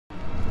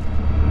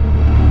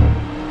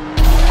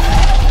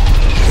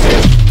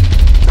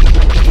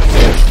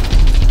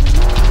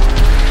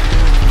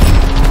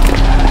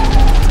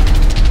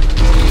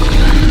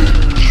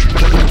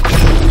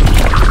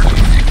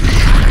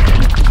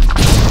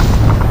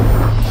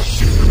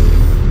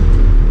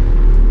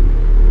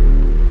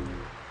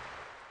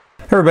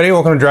everybody,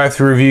 welcome to Drive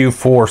Thru Review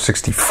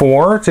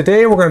 464.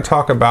 Today we're going to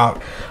talk about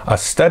A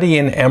Study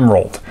in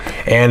Emerald.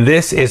 And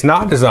this is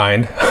not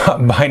designed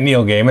by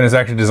Neil Gaiman, it's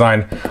actually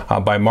designed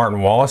by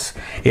Martin Wallace.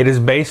 It is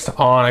based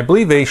on, I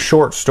believe, a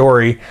short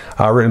story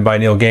written by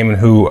Neil Gaiman,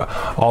 who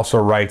also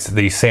writes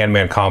the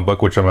Sandman comic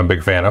book, which I'm a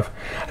big fan of.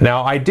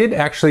 Now, I did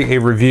actually a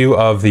review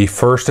of the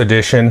first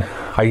edition.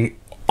 I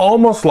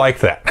almost like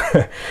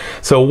that.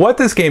 So what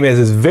this game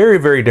is very,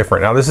 very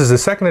different. Now, this is the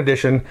second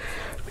edition.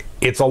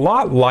 It's a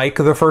lot like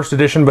the first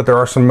edition, but there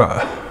are some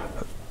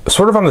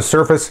sort of on the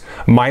surface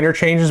minor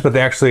changes, but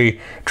they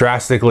actually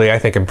drastically, I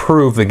think,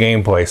 improve the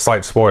gameplay.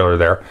 Slight spoiler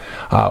there.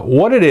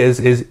 What it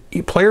is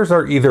players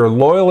are either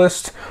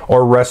loyalists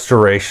or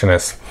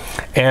restorationists.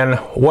 And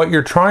what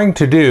you're trying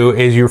to do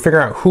is you're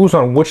figuring out who's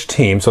on which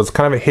team. So it's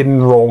kind of a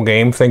hidden role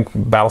game. Think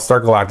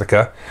Battlestar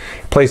Galactica.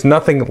 It plays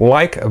nothing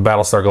like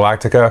Battlestar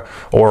Galactica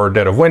or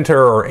Dead of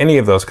Winter or any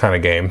of those kind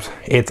of games.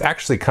 It's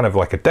actually kind of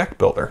like a deck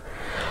builder,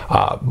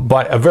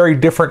 but a very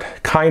different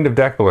kind of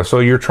deck builder. So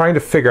you're trying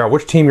to figure out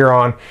which team you're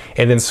on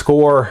and then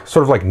score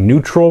sort of like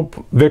neutral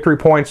victory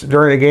points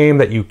during the game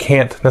that you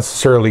can't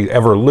necessarily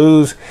ever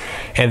lose.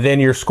 And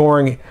then you're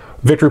scoring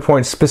victory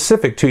points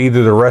specific to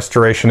either the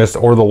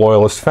restorationist or the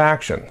loyalist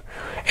faction.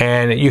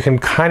 And you can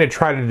kind of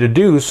try to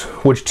deduce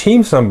which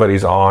team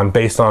somebody's on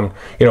based on,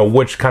 you know,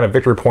 which kind of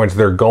victory points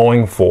they're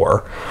going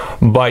for.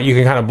 But you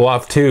can kind of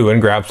bluff too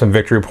and grab some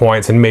victory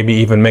points and maybe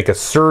even make a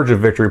surge of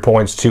victory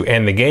points to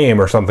end the game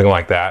or something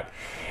like that.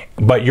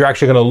 But you're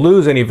actually going to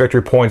lose any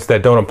victory points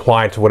that don't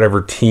apply to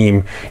whatever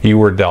team you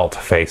were dealt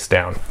face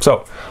down.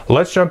 So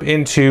let's jump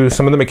into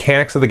some of the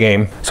mechanics of the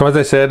game. So as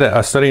I said,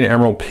 A Study in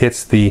Emerald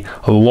pits the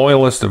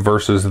loyalist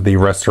versus the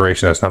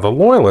restorationist. Now the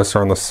loyalists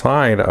are on the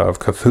side of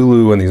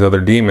Cthulhu and these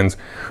other demons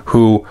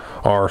who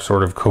are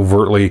sort of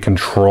covertly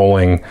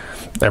controlling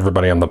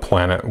everybody on the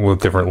planet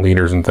with different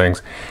leaders and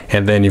things.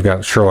 And then you've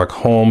got Sherlock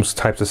Holmes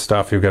types of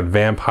stuff. You've got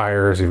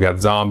vampires, you've got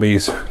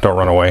zombies, don't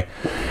run away.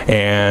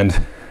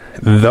 And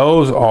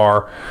those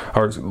are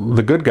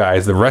the good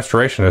guys. The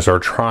restorationists are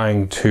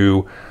trying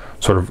to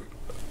sort of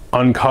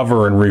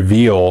uncover and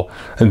reveal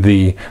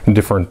the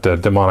different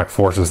demonic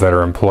forces that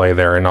are in play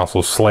there and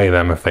also slay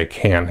them if they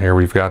can. Here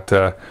we've got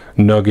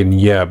Nug and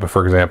Yeb,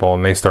 for example,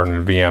 and they started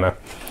in Vienna.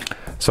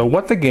 So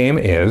what the game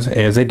is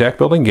a deck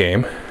building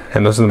game,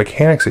 and those are the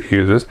mechanics it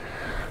uses.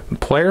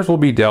 Players will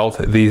be dealt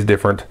these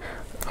different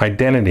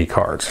identity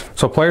cards.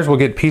 So players will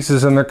get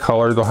pieces in their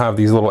color. They'll have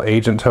these little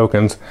agent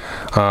tokens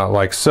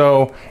like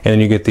so, and then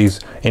you get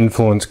these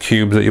influence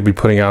cubes that you'll be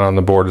putting out on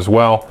the board as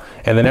well.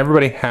 And then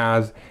everybody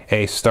has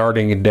a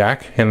starting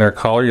deck in their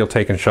color. You'll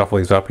take and shuffle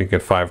these up. You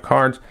get 5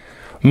 cards.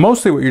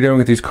 Mostly what you're doing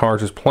with these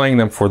cards is playing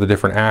them for the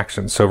different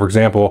actions. So for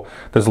example,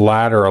 this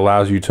ladder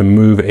allows you to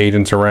move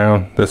agents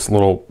around. This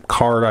little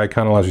card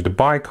icon allows you to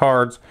buy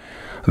cards.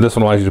 This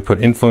one allows you to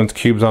put influence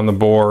cubes on the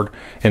board,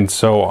 and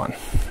so on.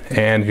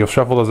 And you'll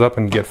shuffle those up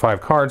and get 5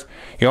 cards.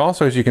 You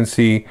also, as you can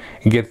see,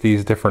 get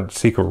these different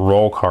secret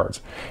role cards.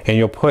 And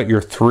you'll put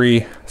your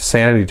 3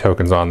 sanity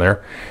tokens on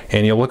there.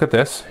 And you'll look at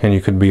this, and you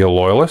could be a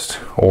loyalist,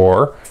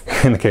 or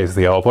in the case of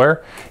the yellow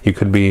player, you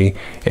could be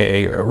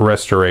a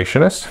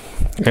restorationist.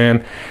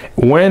 And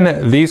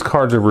when these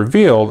cards are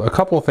revealed, a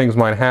couple of things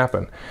might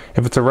happen.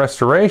 If it's a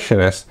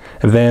restorationist,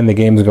 then the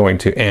game is going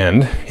to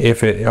end.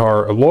 If it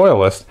are a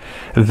loyalist,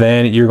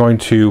 then you're going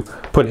to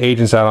put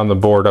agents out on the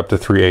board, up to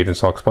 3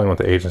 agents. I'll explain what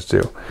the agents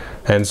do.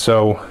 And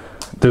so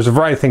there's a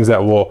variety of things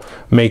that will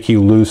make you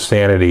lose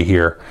sanity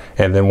here.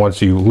 And then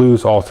once you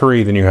lose all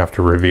 3, then you have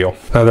to reveal.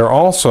 Now there are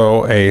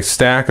also a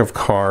stack of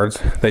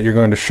cards that you're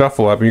going to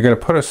shuffle up. And you're going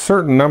to put a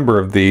certain number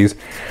of these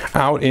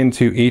out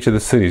into each of the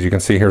cities. You can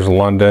see here's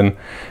London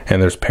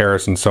and there's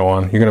Paris and so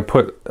on. You're going to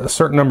put a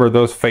certain number of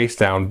those face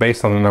down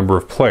based on the number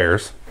of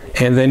players.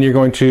 And then you're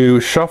going to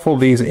shuffle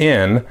these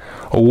in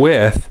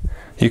with,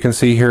 you can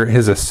see here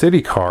is a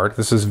city card.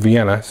 This is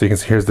Vienna, so you can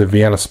see here's the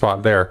Vienna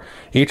spot there.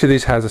 Each of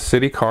these has a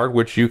city card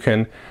which you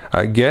can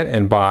get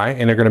and buy,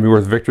 and they're going to be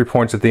worth victory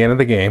points at the end of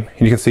the game.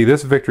 And you can see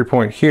this victory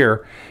point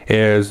here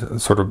is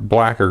sort of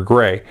black or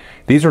gray.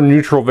 These are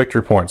neutral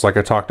victory points like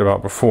I talked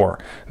about before.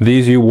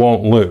 These you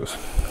won't lose.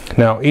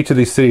 Now each of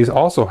these cities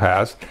also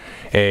has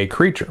a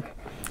creature,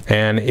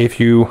 and if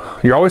you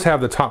always have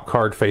the top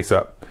card face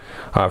up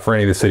for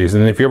any of the cities.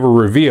 And if you ever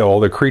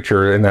reveal the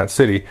creature in that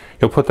city,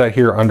 you'll put that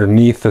here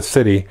underneath the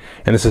city,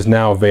 and this is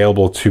now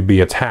available to be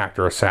attacked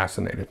or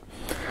assassinated.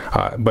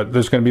 But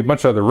there's going to be a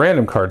bunch of other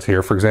random cards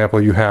here. For example,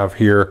 you have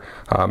here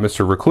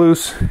Mr.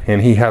 Recluse,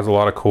 and he has a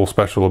lot of cool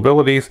special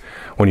abilities.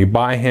 When you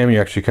buy him, you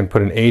actually can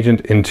put an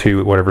agent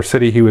into whatever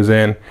city he was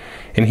in,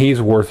 and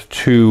he's worth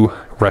 2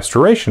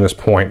 restorationist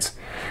points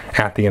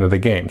at the end of the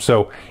game.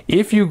 So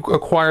if you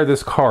acquire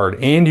this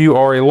card and you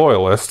are a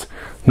loyalist,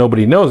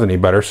 nobody knows any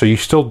better, so you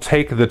still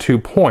take the 2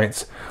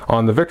 points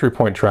on the victory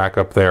point track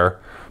up there.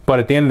 But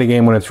at the end of the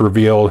game, when it's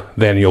revealed,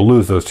 then you'll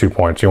lose those 2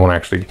 points. You won't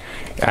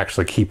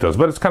actually keep those.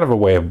 But it's kind of a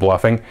way of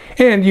bluffing.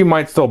 And you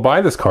might still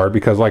buy this card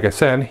because, like I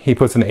said, he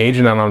puts an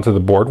agent out onto the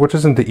board, which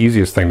isn't the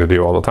easiest thing to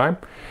do all the time.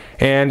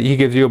 And he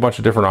gives you a bunch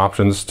of different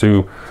options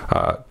to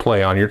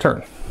play on your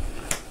turn.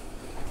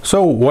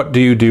 So what do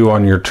you do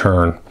on your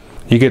turn?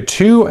 You get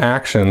 2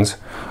 actions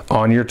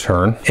on your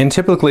turn, and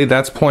typically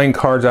that's playing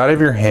cards out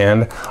of your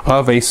hand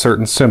of a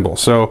certain symbol.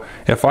 So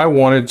if I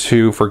wanted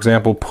to, for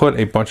example, put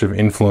a bunch of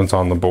influence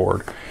on the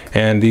board,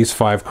 and these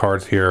 5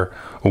 cards here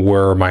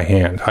were my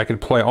hand, I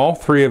could play all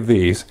 3 of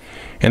these,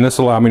 and this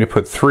allowed me to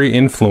put 3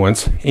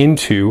 influence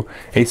into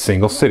a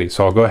single city.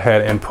 So I'll go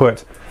ahead and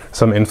put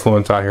some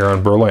influence out here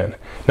on Berlin.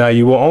 Now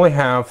you will only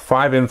have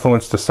 5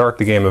 influence to start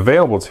the game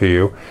available to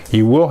you.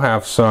 You will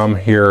have some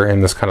here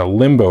in this kind of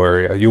limbo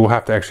area. You will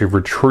have to actually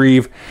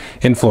retrieve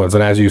influence,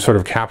 and as you sort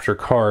of capture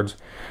cards,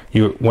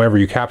 whenever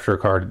you capture a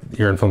card,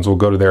 your influence will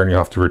go to there and you'll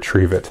have to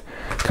retrieve it.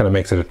 Kind of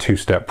makes it a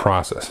 2-step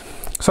process.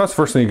 So that's the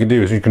first thing you can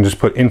do, is you can just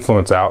put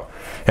influence out,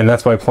 and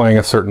that's by playing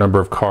a certain number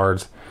of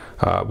cards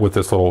with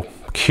this little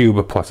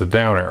cube plus a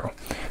down arrow.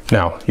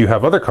 Now you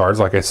have other cards,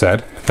 like I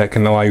said, that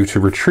can allow you to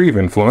retrieve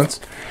influence,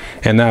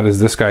 and that is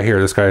this guy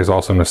here. This guy is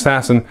also an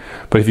assassin,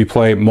 but if you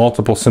play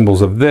multiple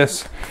symbols of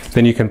this,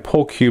 then you can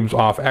pull cubes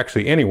off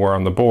actually anywhere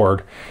on the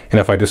board, and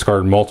if I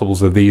discard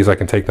multiples of these, I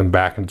can take them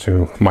back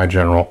into my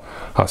general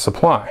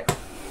supply.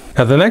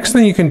 Now the next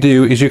thing you can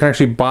do is you can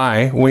actually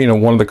buy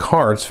one of the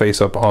cards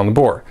face up on the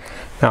board.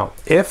 Now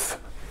if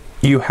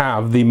you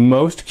have the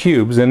most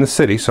cubes in the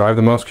city, so I have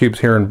the most cubes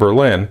here in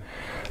Berlin,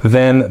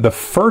 then the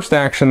first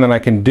action that I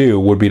can do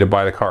would be to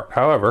buy the card.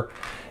 However,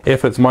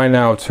 if it's my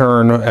now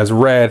turn as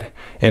red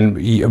and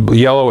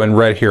yellow and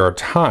red here are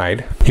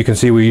tied, you can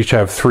see we each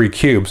have 3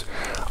 cubes.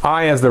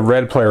 I, as the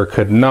red player,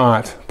 could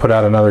not put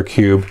out another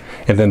cube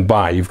and then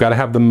buy. You've got to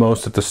have the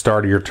most at the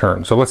start of your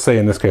turn. So let's say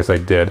in this case I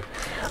did.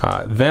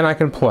 Then I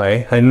can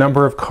play a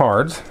number of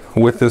cards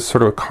with this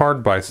sort of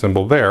card buy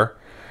symbol there,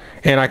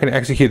 and I can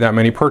execute that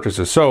many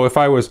purchases. So if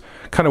I was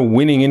kind of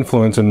winning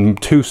influence in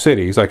 2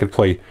 cities, I could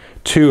play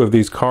 2 of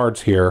these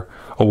cards here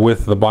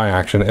with the buy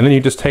action, and then you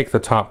just take the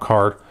top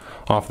card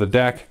off the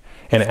deck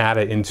and add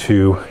it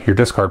into your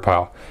discard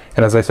pile.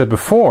 And as I said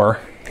before,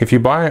 if you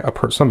buy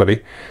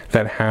somebody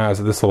that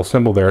has this little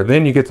symbol there,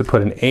 then you get to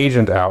put an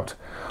agent out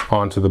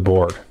onto the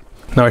board.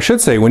 Now I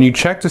should say, when you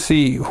check to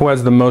see who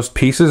has the most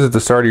pieces at the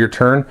start of your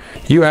turn,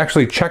 you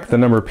actually check the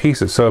number of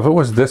pieces. So if it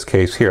was this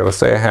case here, let's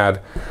say I had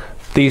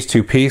these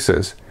 2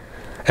 pieces,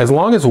 as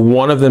long as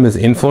one of them is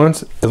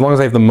influence, as long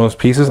as I have the most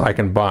pieces, I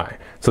can buy.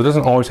 So it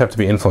doesn't always have to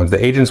be influence.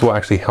 The agents will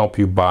actually help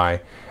you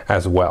buy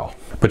as well,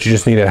 but you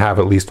just need to have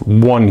at least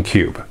 1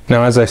 cube.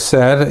 Now as I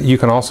said, you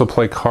can also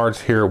play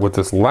cards here with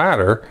this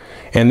ladder,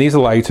 and these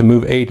allow you to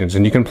move agents,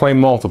 and you can play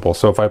multiple.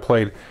 So if I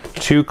played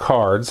 2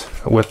 cards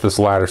with this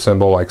ladder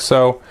symbol like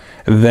so,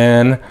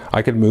 then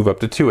I could move up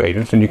to 2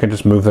 agents, and you can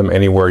just move them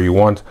anywhere you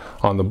want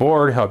on the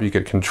board, help you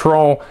get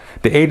control.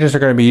 The agents are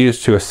going to be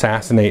used to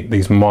assassinate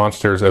these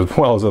monsters as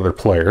well as other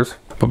players.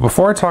 But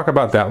before I talk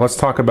about that, let's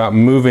talk about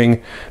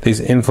moving these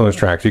influence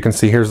tracks. You can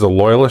see here's the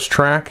Loyalist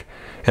track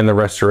and the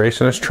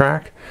Restorationist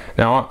track.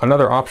 Now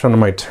another option on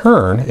my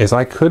turn is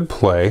I could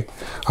play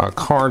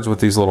cards with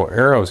these little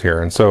arrows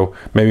here, and so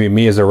maybe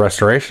me as a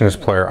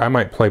Restorationist player, I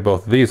might play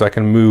both of these. I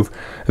can move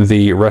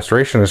the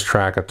Restorationist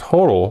track a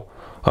total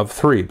of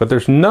 3, but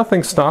there's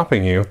nothing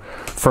stopping you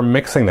from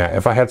mixing that.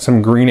 If I had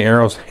some green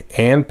arrows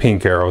and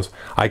pink arrows,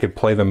 I could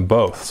play them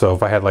both. So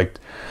if I had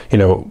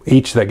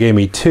each that gave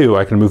me 2,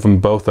 I can move them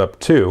both up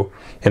 2,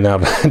 and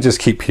that'll just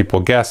keep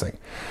people guessing.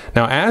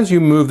 Now as you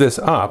move this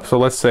up, so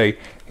let's say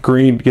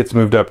green gets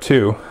moved up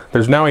 2,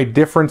 there's now a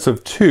difference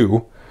of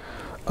 2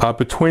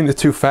 between the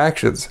 2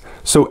 factions.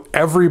 So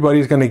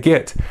everybody's going to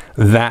get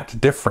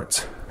that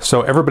difference.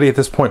 So everybody at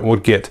this point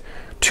would get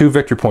 2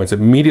 victory points.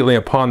 Immediately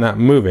upon that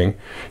moving,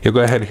 you'll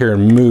go ahead here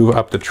and move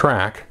up the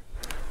track,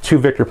 2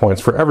 victory points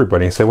for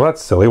everybody. You say, well,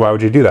 that's silly. Why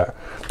would you do that?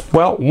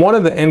 Well, one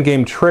of the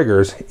endgame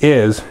triggers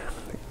is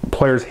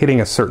players hitting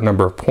a certain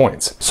number of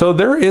points. So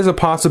there is a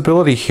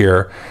possibility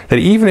here that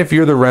even if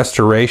you're the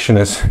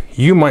Restorationist,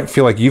 you might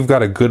feel like you've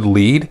got a good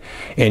lead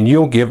and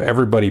you'll give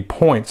everybody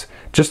points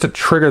just to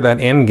trigger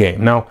that end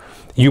game. Now,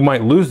 you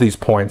might lose these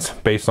points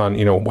based on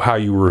how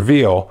you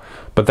reveal,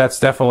 but that's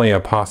definitely a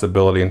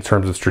possibility in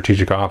terms of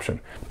strategic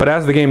option. But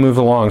as the game moves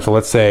along, so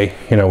let's say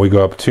we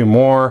go up 2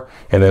 more,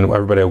 and then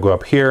everybody will go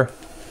up here.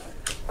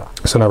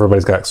 So now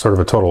everybody's got sort of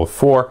a total of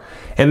 4,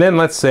 and then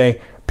let's say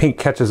pink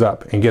catches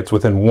up and gets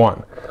within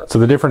 1. So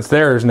the difference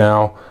there is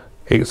now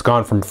it's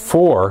gone from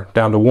 4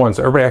 down to 1,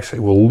 so everybody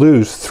actually will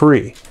lose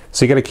 3.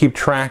 So you got to keep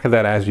track of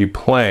that as you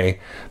play,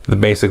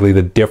 basically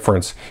the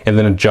difference, and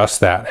then adjust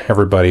that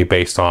everybody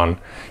based on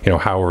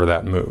however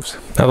that moves.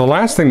 Now the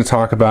last thing to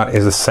talk about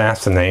is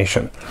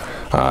assassination.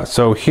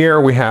 So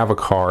here we have a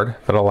card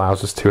that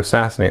allows us to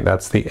assassinate.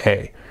 That's the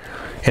A.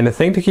 And the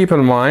thing to keep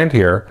in mind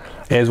here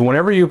is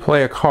whenever you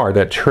play a card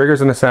that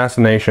triggers an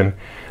assassination,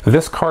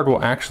 this card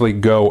will actually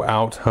go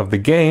out of the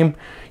game.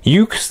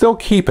 You still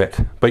keep it,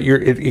 but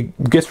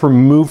it gets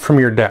removed from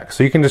your deck.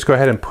 So you can just go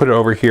ahead and put it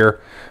over here,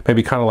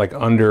 maybe kind of like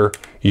under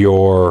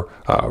your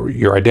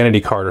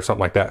identity card or something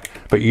like that.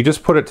 But you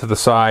just put it to the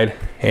side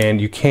and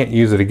you can't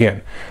use it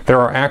again. There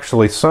are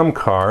actually some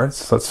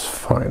cards, let's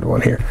find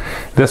one here.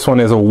 This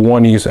one is a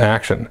 1-use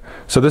action.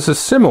 So this is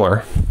similar.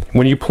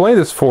 When you play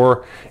this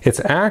for its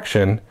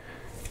action,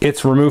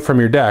 it's removed from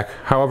your deck.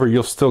 However,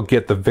 you'll still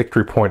get the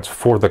victory points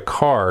for the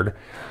card,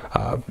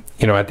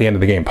 you know, at the end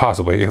of the game,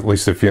 possibly. At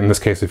least if you, in this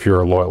case, if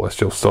you're a loyalist,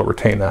 you'll still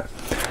retain that.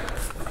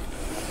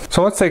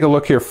 So let's take a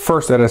look here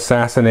first at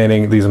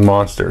assassinating these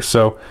monsters.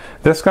 So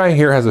this guy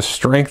here has a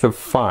strength of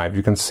 5.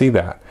 You can see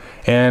that.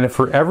 And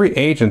for every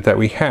agent that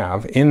we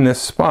have in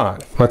this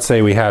spot, let's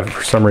say we had,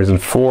 for some reason,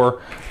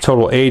 4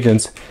 total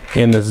agents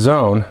in this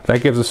zone,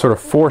 that gives us sort of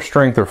 4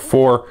 strength or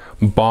 4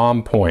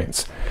 bomb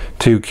points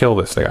to kill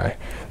this guy.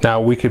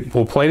 Now we have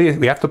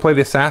to play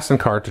the assassin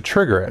card to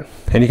trigger it.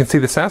 And you can see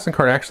the assassin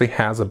card actually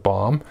has a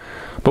bomb.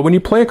 But when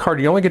you play a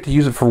card, you only get to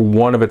use it for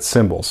one of its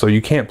symbols. So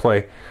you can't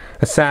play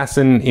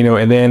assassin, you know,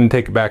 and then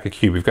take back a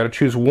cube. We've got to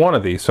choose one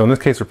of these. So in this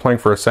case, we're playing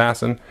for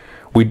assassin.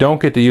 We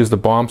don't get to use the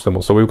bomb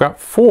symbol. So we've got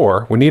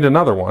 4. We need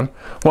another one.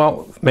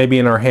 Well, maybe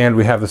in our hand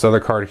we have this other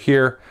card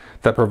here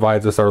that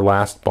provides us our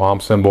last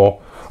bomb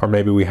symbol. Or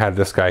maybe we had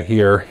this guy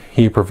here.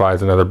 He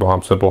provides another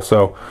bomb symbol.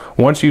 So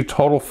once you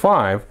total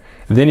 5,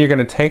 then you're going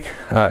to take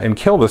and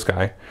kill this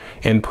guy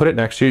and put it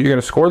next to you. You're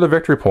going to score the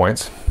victory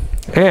points.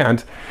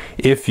 And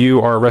if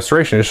you are a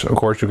restorationist, of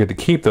course, you'll get to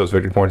keep those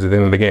victory points at the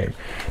end of the game.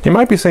 You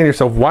might be saying to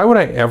yourself, why would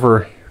I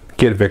ever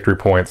get victory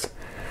points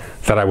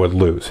that I would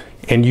lose?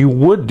 And you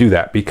would do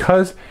that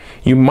because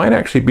you might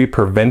actually be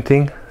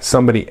preventing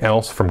somebody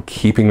else from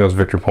keeping those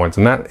victory points.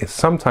 And that is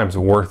sometimes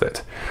worth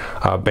it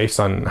based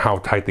on how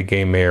tight the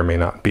game may or may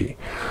not be.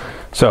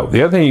 So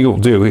the other thing you'll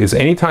do is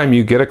anytime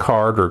you get a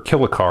card or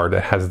kill a card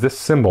that has this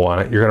symbol on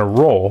it, you're going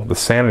to roll the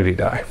sanity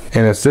die.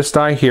 And it's this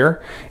die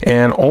here,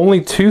 and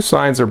only 2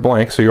 sides are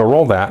blank, so you'll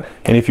roll that.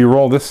 And if you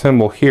roll this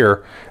symbol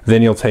here,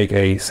 then you'll take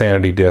a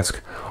sanity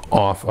disc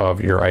off of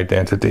your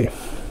identity.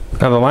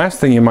 Now the last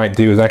thing you might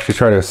do is actually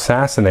try to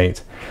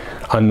assassinate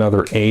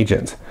another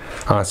agent.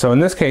 So in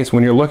this case,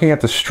 when you're looking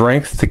at the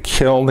strength to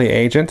kill the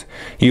agent,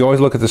 you always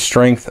look at the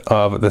strength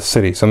of the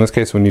city. So in this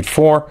case, we need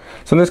 4.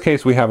 So in this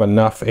case, we have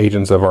enough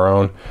agents of our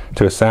own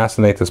to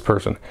assassinate this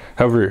person.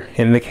 However,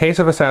 in the case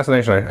of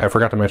assassination, I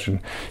forgot to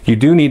mention, you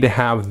do need to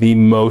have the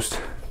most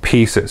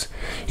pieces.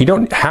 You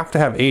don't have to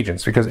have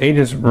agents because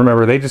agents,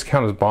 remember, they just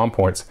count as bomb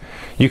points.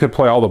 You could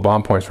play all the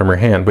bomb points from your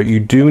hand, but you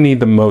do need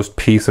the most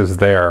pieces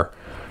there.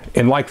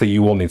 And likely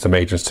you will need some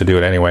agents to do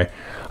it anyway.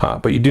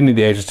 But you do need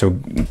the agents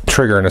to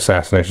trigger an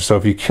assassination. So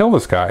if you kill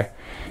this guy,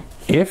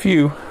 if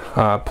you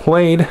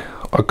played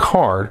a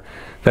card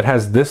that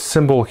has this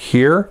symbol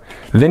here,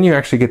 then you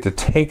actually get to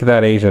take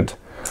that agent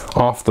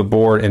off the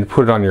board and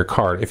put it on your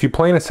card. If you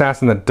play an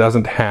assassin that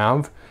doesn't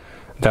have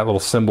that little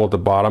symbol at the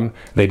bottom,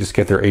 they just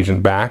get their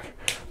agent back.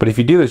 But if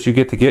you do this, you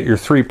get to get your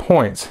 3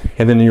 points,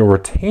 and then you'll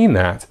retain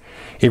that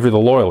if you're the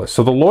loyalist.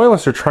 So the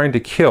loyalists are trying to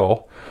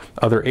kill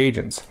other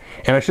agents.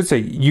 And I should say,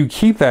 you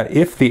keep that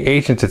if the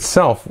agent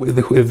itself,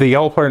 if the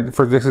yellow player,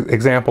 for this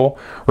example,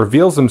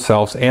 reveals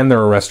themselves and they're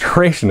a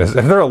restorationist,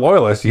 if they're a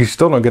loyalist, you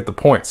still don't get the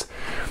points.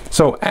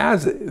 So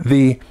as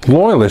the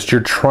loyalist,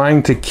 you're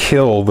trying to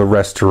kill the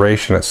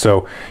restorationist.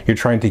 So you're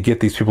trying to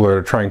get these people that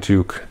are trying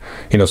to,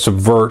 you know,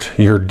 subvert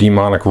your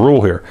demonic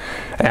rule here.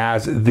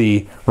 As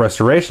the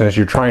restorationist,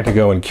 you're trying to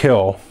go and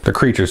kill the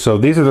creatures. So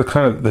these are the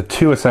kind of the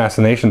 2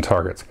 assassination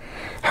targets.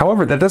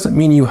 However, that doesn't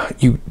mean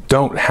you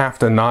don't have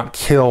to not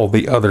kill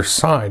the other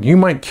side. You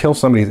might kill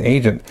somebody's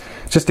agent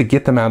just to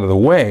get them out of the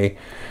way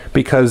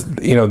because,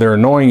 you know, they're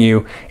annoying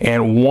you,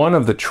 and one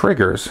of the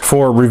triggers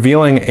for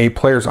revealing a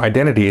player's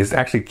identity is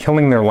actually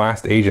killing their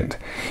last agent.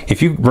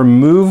 If you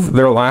remove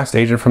their last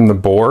agent from the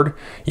board,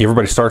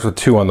 everybody starts with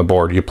 2 on the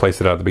board. You place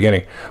it out at the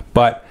beginning.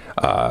 But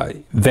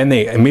then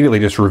they immediately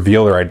just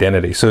reveal their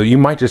identity. So you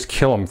might just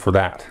kill him for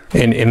that.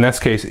 And in this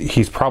case,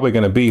 he's probably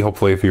going to be,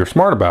 hopefully if you're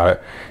smart about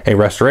it, a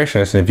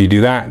restorationist. And if you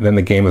do that, then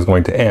the game is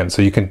going to end.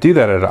 So you can do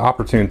that at an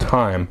opportune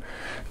time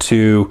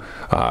to,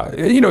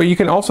 you know, you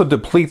can also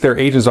deplete their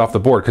agents off the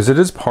board because it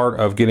is part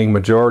of getting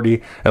majority.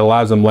 It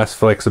allows them less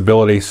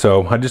flexibility.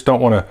 So I just don't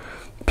want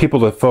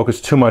people to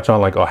focus too much on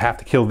like, oh, I have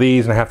to kill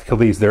these and I have to kill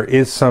these. There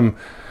is some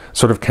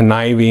sort of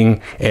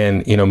conniving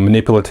and, you know,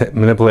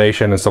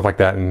 manipulation and stuff like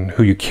that, and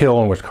who you kill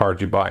and which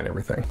cards you buy and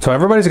everything. So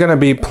everybody's going to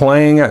be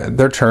playing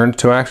their turn,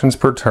 2 actions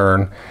per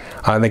turn.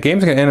 The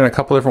game's going to end in a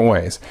couple different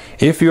ways.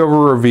 If you ever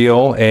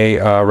reveal a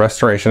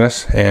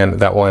restorationist, and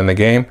that will end the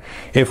game.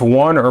 If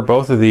one or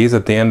both of these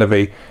at the end of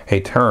a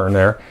turn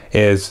there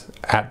is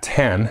at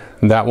 10,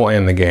 that will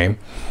end the game.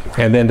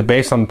 And then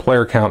based on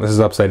player count, this is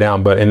upside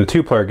down, but in a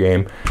 2-player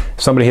game,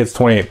 if somebody hits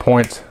 28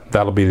 points,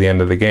 that'll be the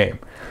end of the game.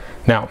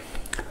 Now,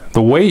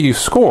 the way you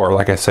score,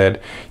 like I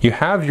said, you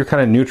have your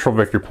kind of neutral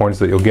victory points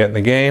that you'll get in the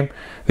game.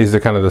 These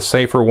are kind of the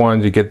safer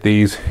ones. You get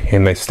these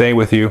and they stay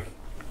with you.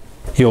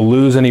 You'll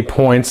lose any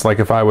points, like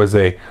if I was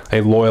a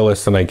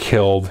loyalist and I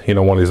killed, you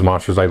know, one of these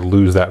monsters, I'd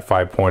lose that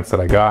 5 points that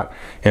I got,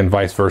 and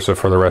vice versa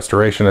for the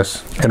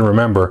restorationist. And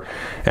remember,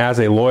 as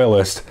a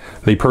loyalist,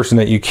 the person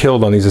that you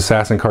killed on these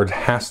assassin cards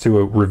has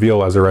to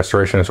reveal as a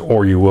restorationist,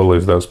 or you will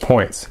lose those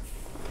points.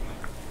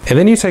 And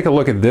then you take a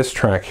look at this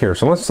track here.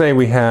 So let's say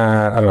we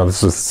had, I don't know,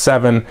 this was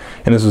 7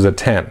 and this was a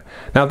 10.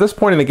 Now at this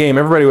point in the game,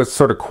 everybody was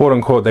sort of quote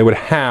unquote, they would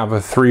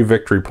have 3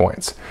 victory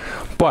points.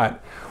 But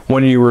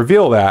when you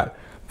reveal that,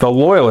 the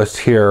loyalists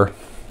here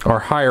are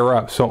higher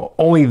up, so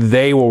only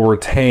they will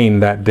retain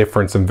that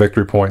difference in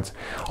victory points.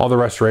 All the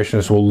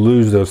restorationists will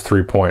lose those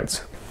 3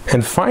 points.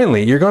 And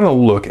finally, you're going to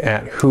look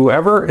at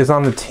whoever is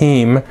on the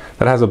team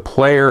that has a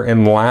player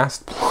in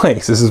last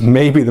place. This is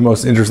maybe the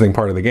most interesting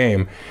part of the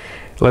game.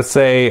 Let's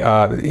say,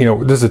 you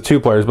know, this is 2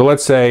 players, but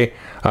let's say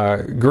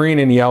green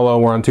and yellow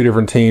were on 2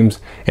 different teams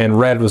and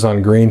red was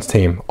on green's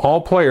team. All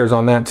players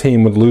on that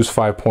team would lose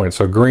 5 points.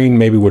 So green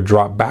maybe would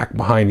drop back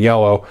behind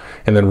yellow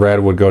and then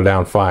red would go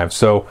down 5.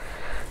 So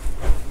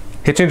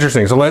it's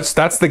interesting. So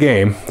that's the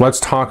game. Let's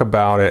talk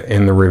about it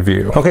in the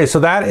review. Okay, so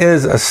that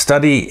is A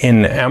Study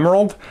in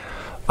Emerald.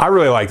 I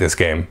really like this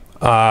game.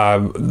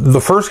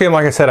 The first game,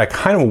 like I said, I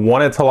kind of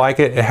wanted to like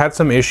it. It had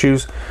some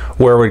issues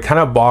where we kind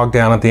of bogged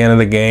down at the end of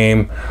the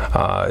game.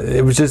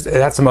 It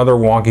had some other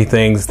wonky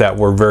things that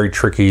were very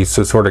tricky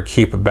to sort of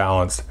keep it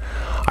balanced.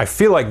 I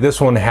feel like this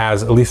one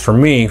has, at least for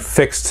me,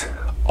 fixed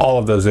all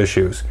of those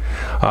issues.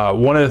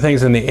 One of the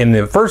things in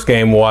the first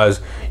game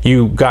was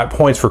you got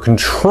points for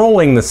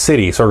controlling the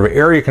city, sort of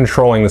area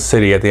controlling the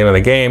city at the end of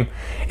the game,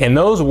 and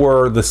those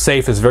were the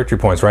safest victory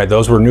points, right?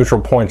 Those were neutral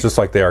points just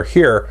like they are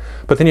here.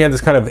 But then you had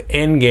this kind of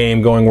end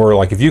game going where,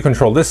 like, if you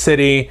control this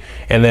city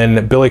and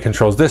then Billy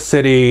controls this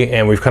city,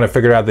 and we've kind of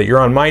figured out that you're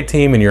on my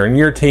team and you're in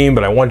your team,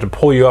 but I want to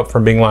pull you up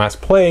from being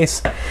last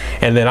place,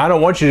 and then I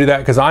don't want you to do that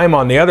because I'm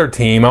on the other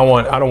team. I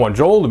don't want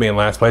Joel to be in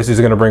last place. He's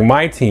going to bring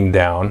my team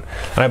down.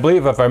 And I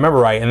believe, if I remember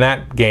right, in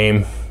that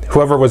game,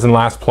 whoever was in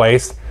last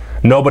place,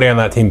 nobody on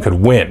that team could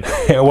win.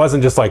 It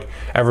wasn't just like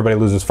everybody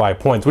loses 5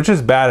 points, which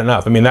is bad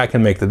enough. I mean, that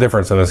can make the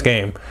difference in this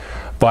game.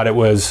 But it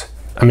was,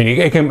 I mean,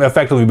 it can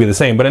effectively be the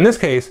same. But in this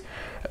case,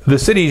 the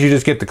cities, you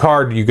just get the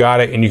card, you got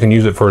it, and you can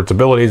use it for its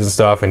abilities and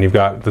stuff, and you've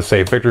got the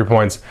safe victory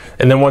points.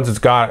 And then once it's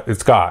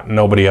got.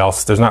 Nobody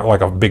else. There's not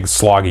like a big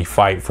sloggy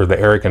fight for the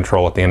area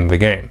control at the end of the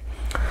game.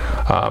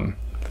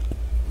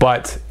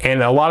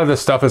 And a lot of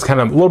this stuff is kind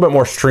of a little bit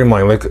more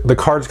streamlined. Like, the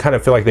cards kind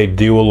of feel like they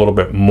do a little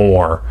bit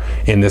more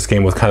in this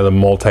game with kind of the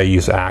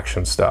multi-use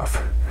action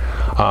stuff.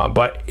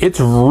 But it's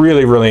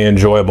really, really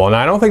enjoyable. And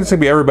I don't think it's going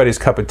to be everybody's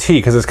cup of tea,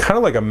 because it's kind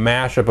of like a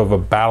mashup of a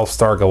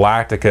Battlestar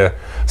Galactica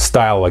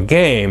style of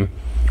game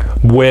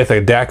with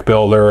a deck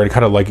builder and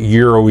kind of like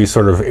Euro-y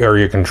sort of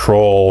area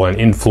control and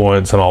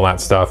influence and all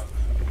that stuff.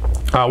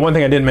 One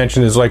thing I didn't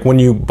mention is, like, when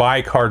you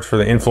buy cards for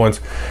the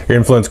influence, your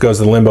influence goes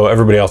to limbo,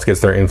 everybody else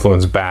gets their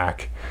influence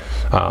back.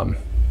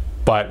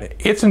 But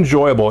it's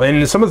enjoyable,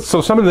 and some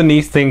of the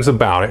neat things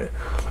about it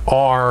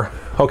are,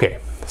 okay,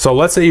 so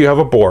let's say you have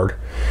a board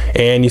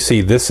and you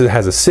see this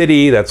has a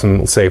city, that's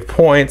some save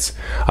points,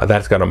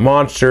 that's got a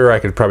monster, I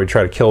could probably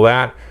try to kill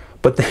that.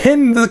 But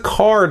then the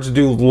cards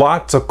do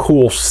lots of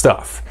cool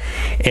stuff,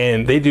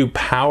 and they do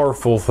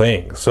powerful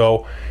things.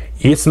 So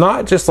it's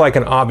not just like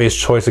an obvious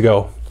choice to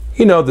go,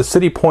 you know, the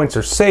city points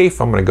are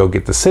safe, I'm going to go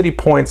get the city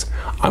points.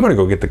 I'm going to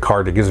go get the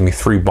card that gives me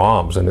 3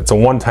 bombs, and it's a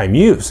one-time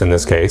use in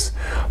this case,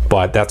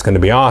 but that's going to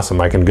be awesome.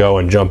 I can go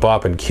and jump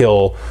up and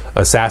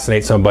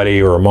assassinate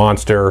somebody or a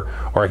monster,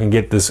 or I can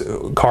get this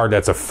card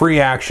that's a free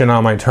action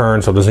on my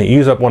turn, so it doesn't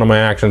use up one of my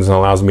actions and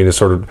allows me to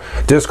sort of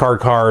discard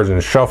cards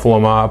and shuffle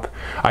them up.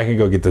 I can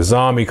go get the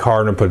zombie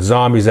card and put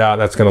zombies out.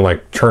 That's going to,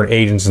 like, turn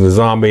agents into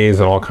zombies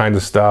and all kinds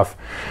of stuff.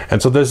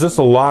 And so there's just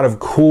a lot of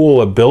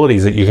cool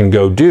abilities that you can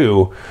go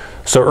do.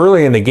 So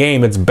early in the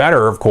game, it's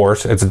better, of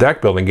course, it's a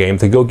deck building game,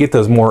 to go get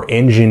those more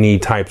engine-y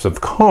types of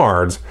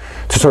cards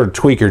to sort of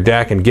tweak your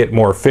deck and get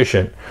more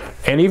efficient.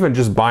 And even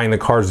just buying the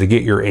cards to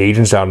get your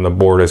agents out on the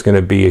board is going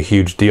to be a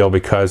huge deal,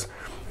 because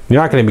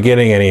you're not going to be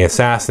getting any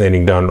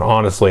assassinating done,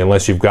 honestly,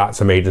 unless you've got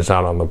some agents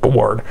out on the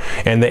board.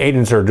 And the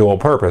agents are dual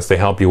purpose. They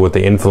help you with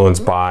the influence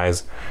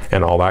buys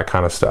and all that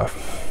kind of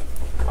stuff.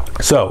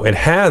 So it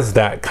has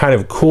that kind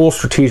of cool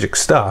strategic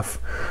stuff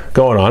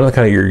going on,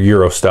 kind of your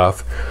Euro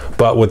stuff,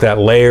 but with that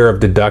layer of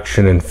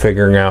deduction and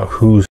figuring out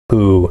who's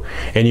who.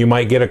 And you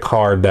might get a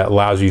card that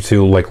allows you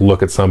to, like,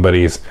 look at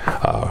somebody's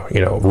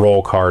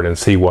roll card and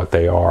see what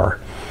they are.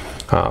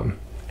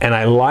 And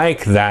I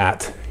like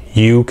that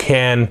you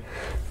can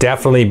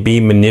definitely be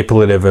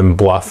manipulative and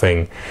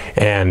bluffing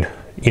and,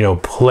 you know,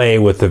 play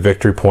with the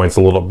victory points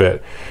a little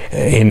bit.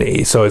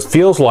 And so it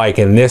feels like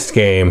in this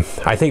game,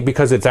 I think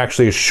because it's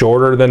actually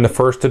shorter than the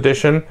first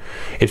edition,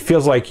 it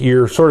feels like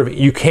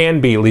you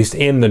can be at least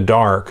in the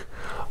dark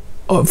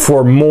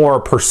for more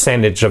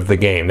percentage of the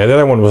game. Now, the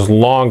other one was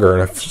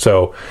longer,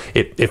 so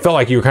it felt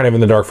like you were kind of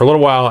in the dark for a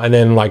little while, and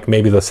then, like,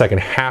 maybe the second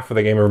half of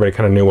the game, everybody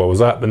kind of knew what was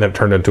up, and then it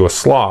turned into a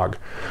slog.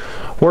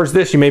 Whereas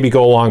this, you maybe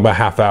go along about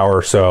half hour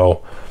or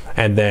so,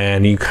 and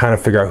then you kind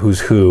of figure out who's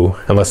who,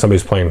 unless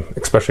somebody's playing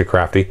especially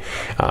crafty,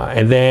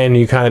 and then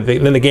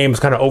then the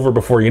game's kind of over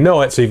before you know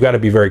it, so you've got to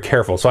be very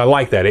careful. So I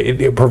like that.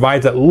 It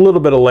provides that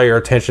little bit of layer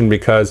of tension,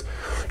 because,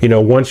 you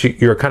know, once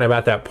you're kind of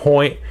at that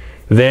point,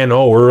 then,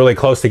 oh, we're really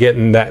close to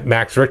getting that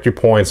max victory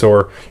points,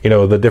 or, you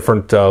know, the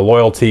different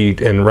loyalty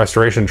and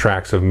restoration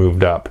tracks have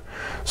moved up.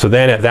 So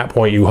then at that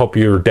point, you hope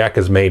your deck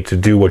is made to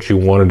do what you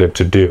wanted it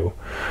to do.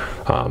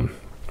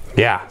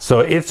 Yeah, so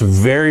it's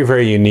very,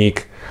 very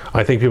unique.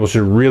 I think people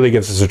should really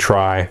give this a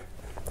try.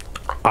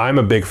 I'm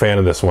a big fan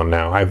of this one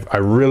now. I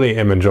really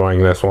am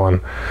enjoying this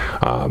one.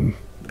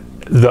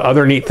 The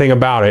other neat thing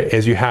about it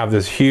is you have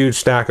this huge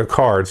stack of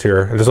cards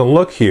here. It doesn't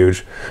look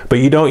huge, but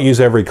you don't use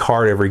every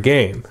card every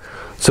game.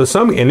 So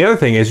and the other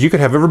thing is you could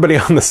have everybody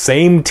on the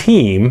same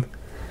team,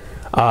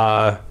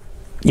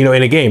 you know,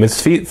 in a game.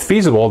 It's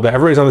feasible that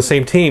everybody's on the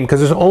same team because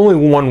there's only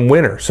one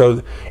winner.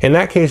 So in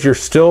that case, you're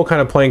still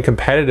kind of playing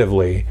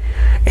competitively.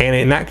 And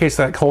in that case,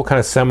 that whole kind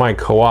of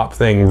semi-co-op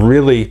thing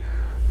really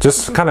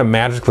just kind of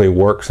magically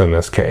works in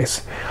this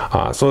case.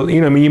 So,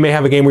 you know, I mean, you may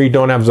have a game where you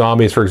don't have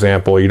zombies, for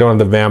example, you don't have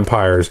the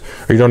vampires,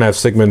 or you don't have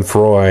Sigmund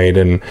Freud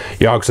and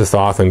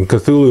Yog-Sothoth, and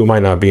Cthulhu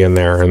might not be in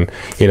there, and,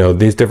 you know,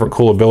 these different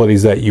cool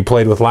abilities that you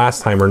played with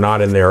last time are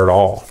not in there at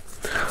all.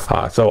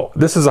 So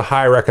this is a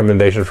high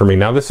recommendation for me.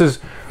 Now this is,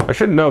 I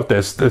should note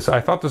this, I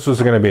thought this was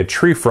going to be a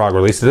Tree Frog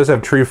release. It does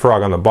have Tree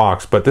Frog on the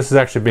box, but this is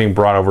actually being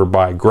brought over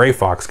by Gray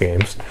Fox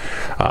Games.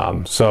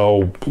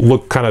 So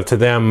look kind of to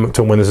them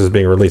to when this is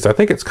being released. I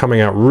think it's coming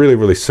out really,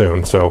 really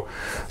soon. So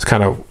it's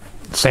kind of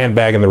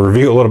sandbagging the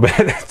review a little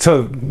bit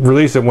to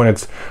release it when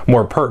it's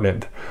more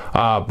pertinent.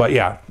 But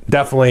yeah,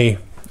 definitely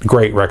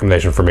great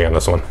recommendation for me on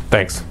this one.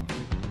 Thanks.